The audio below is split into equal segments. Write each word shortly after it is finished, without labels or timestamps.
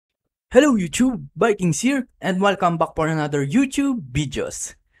Hello YouTube, Vikings here, and welcome back for another YouTube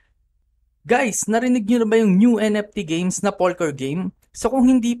videos. Guys, narinig nyo na ba yung new NFT games na Polker game? So kung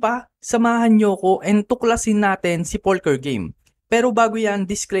hindi pa, samahan nyo ko and tuklasin natin si Polker game. Pero bago yan,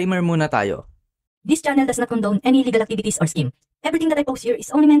 disclaimer muna tayo. This channel does not condone any illegal activities or scheme. Everything that I post here is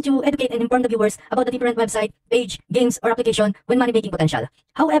only meant to educate and inform the viewers about the different website, page, games, or application with money-making potential.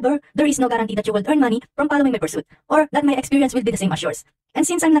 However, there is no guarantee that you will earn money from following my pursuit, or that my experience will be the same as yours. And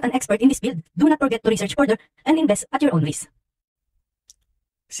since I'm not an expert in this field, do not forget to research further and invest at your own risk.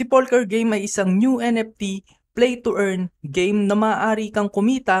 Si Polker game ay isang new NFT play-to-earn game na maaari kang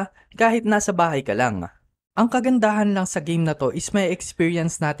kumita kahit nasa bahay ka lang. Ang kagandahan lang sa game na to is may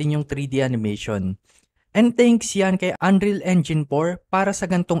experience natin yung 3D animation. And thanks yan kay Unreal Engine 4 para sa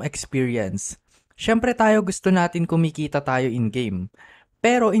gantong experience. Syempre tayo gusto natin kumikita tayo in-game.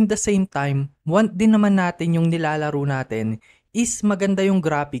 Pero in the same time, want din naman natin yung nilalaro natin is maganda yung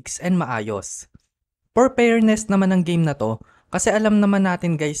graphics and maayos. For fairness naman ng game na to, kasi alam naman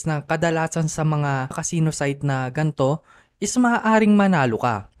natin guys na kadalasan sa mga casino site na ganto is maaaring manalo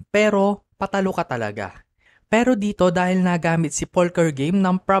ka. Pero patalo ka talaga. Pero dito dahil nagamit si Polker game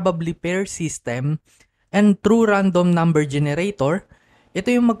ng probably pair system and true random number generator, ito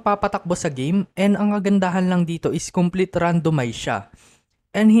yung magpapatakbo sa game and ang kagandahan lang dito is complete randomize siya.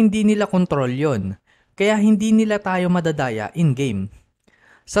 And hindi nila control yon, kaya hindi nila tayo madadaya in-game.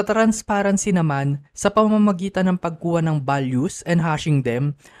 Sa transparency naman, sa pamamagitan ng pagkuha ng values and hashing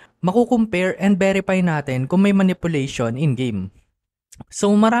them, makukompare and verify natin kung may manipulation in-game.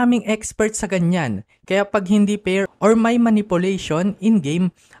 So maraming experts sa ganyan, kaya pag hindi pair or may manipulation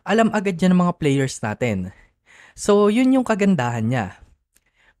in-game, alam agad yan ng mga players natin. So yun yung kagandahan niya.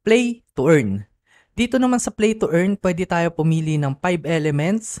 Play to earn. Dito naman sa play to earn, pwede tayo pumili ng 5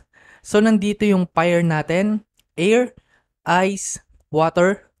 elements. So nandito yung fire natin, air, ice,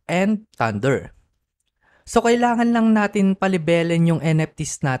 water, and thunder. So kailangan lang natin palibelin yung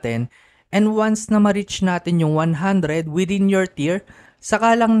NFTs natin, and once na ma-reach natin yung 100 within your tier,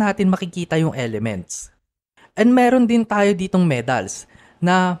 saka lang natin makikita yung elements. And meron din tayo ditong medals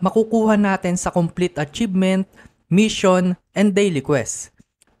na makukuha natin sa complete achievement, mission, and daily quest.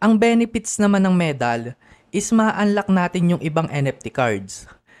 Ang benefits naman ng medal is ma-unlock natin yung ibang NFT cards.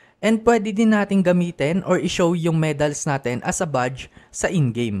 And pwede din natin gamitin or i-show yung medals natin as a badge sa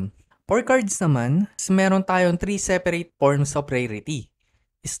in-game. For cards naman, meron tayong 3 separate forms of rarity.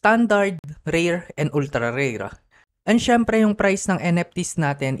 Standard, rare, and ultra rare. And syempre yung price ng NFTs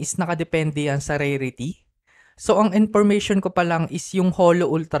natin is nakadepende yan sa rarity. So ang information ko pa lang is yung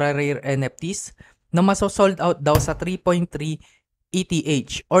holo ultra rare NFTs na maso-sold out daw sa 3.3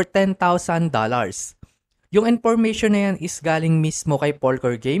 ETH or $10,000. Yung information na yan is galing mismo kay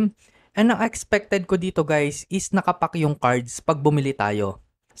Polker game. And ang expected ko dito guys is nakapack yung cards pag bumili tayo.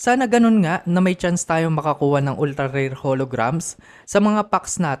 Sana ganun nga na may chance tayong makakuha ng ultra rare holograms sa mga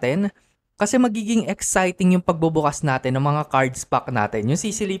packs natin. Kasi magiging exciting yung pagbubukas natin ng mga cards pack natin. Yung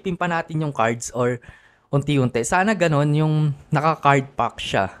sisilipin pa natin yung cards or unti-unti. Sana ganun yung naka-card pack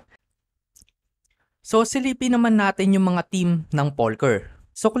siya. So silipin naman natin yung mga team ng Polker.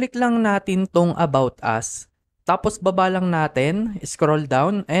 So click lang natin tong About Us. Tapos baba lang natin, scroll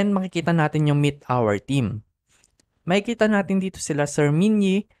down and makikita natin yung Meet Our Team. Makikita natin dito sila Sir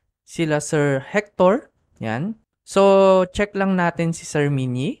Minyi, sila Sir Hector. Yan. So check lang natin si Sir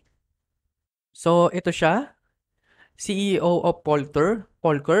Minyi. So, ito siya, CEO of Polker,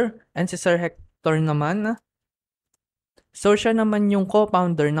 and si Sir Hector naman. So, siya naman yung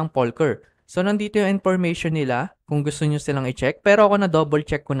co-founder ng Polker. So, nandito yung information nila kung gusto nyo silang i-check. Pero ako na double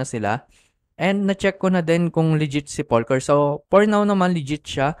check ko na sila. And na-check ko na din kung legit si Polker. So, for now naman legit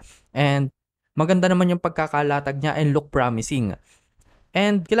siya. And maganda naman yung pagkakalatag niya and look promising.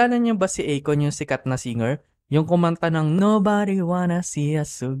 And kilala niyo ba si Akon, yung sikat na singer? Yung kumanta ng Nobody wanna see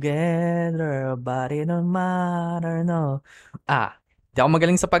us together, but it don't matter, no. Di ako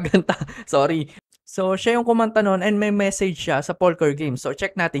magaling sa pagkanta. Sorry. So, siya yung kumanta nun and may message siya sa Polker game. So,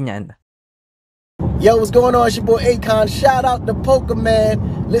 check natin yan. Yo, what's going on? It's your boy Akon. Shout out to Poker, man.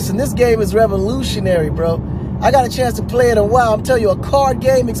 Listen, this game is revolutionary, bro. I got a chance to play it, and wow, I'm telling you, a card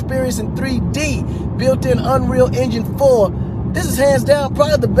game experience in 3D, built-in Unreal Engine 4. This is hands down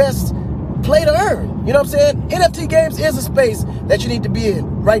probably the best play to earn. You know what I'm saying? NFT games is a space that you need to be in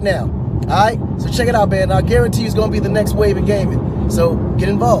right now. Alright? So check it out, man. I guarantee you it's going to be the next wave in gaming. So get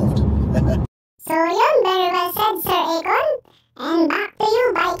involved. So yun, very well said, Sir Akon. And back to you,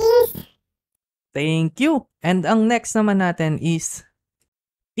 Vikings. Thank you. And ang next naman natin is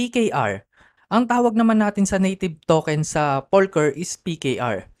PKR. Ang tawag naman natin sa native token sa Polker is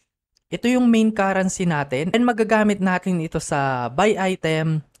PKR. Ito yung main currency natin and magagamit natin ito sa buy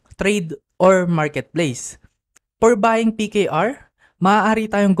item, trade, or marketplace. For buying PKR, maaari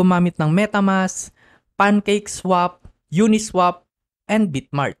tayong gumamit ng MetaMask, PancakeSwap, Uniswap, and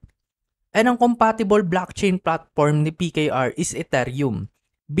Bitmart. And ang compatible blockchain platform ni PKR is Ethereum,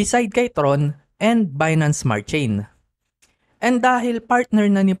 beside kay Tron and Binance Smart Chain. And dahil partner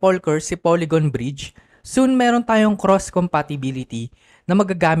na ni Polker si Polygon Bridge, soon meron tayong cross-compatibility na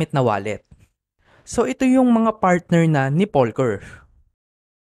magagamit na wallet. So ito yung mga partner na ni Polker.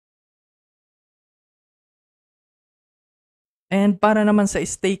 And para naman sa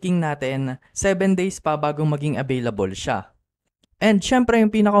staking natin, 7 days pa bago maging available siya. And syempre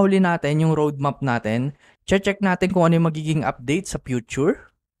yung pinakahuli natin, yung roadmap natin, check natin kung ano yung magiging update sa future.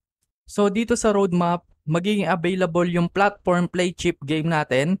 So dito sa roadmap, magiging available yung platform play chip game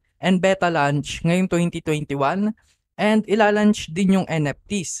natin and beta launch ngayong 2021 and ilalunch din yung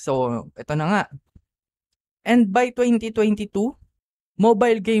NFTs. So ito na nga. And by 2022,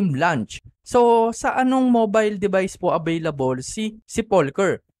 mobile game launch. So sa anong mobile device po available si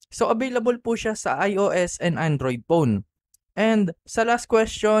Polker? So available po siya sa iOS and Android phone. And sa last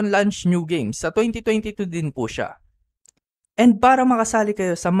question, launch new games. Sa 2022 din po siya. And para makasali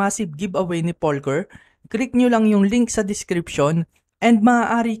kayo sa massive giveaway ni Polker, click nyo lang yung link sa description and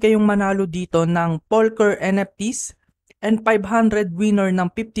maaari kayong manalo dito ng Polker NFTs and 500 winner ng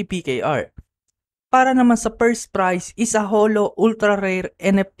 50 PKR. Para naman sa first prize is a holo ultra rare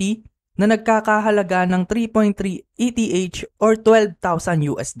NFT na nagkakahalaga ng 3.3 ETH or $12,000.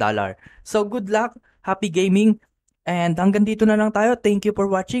 So good luck, happy gaming! And hanggang dito na lang tayo. Thank you for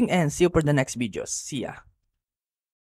watching and see you for the next videos. See ya!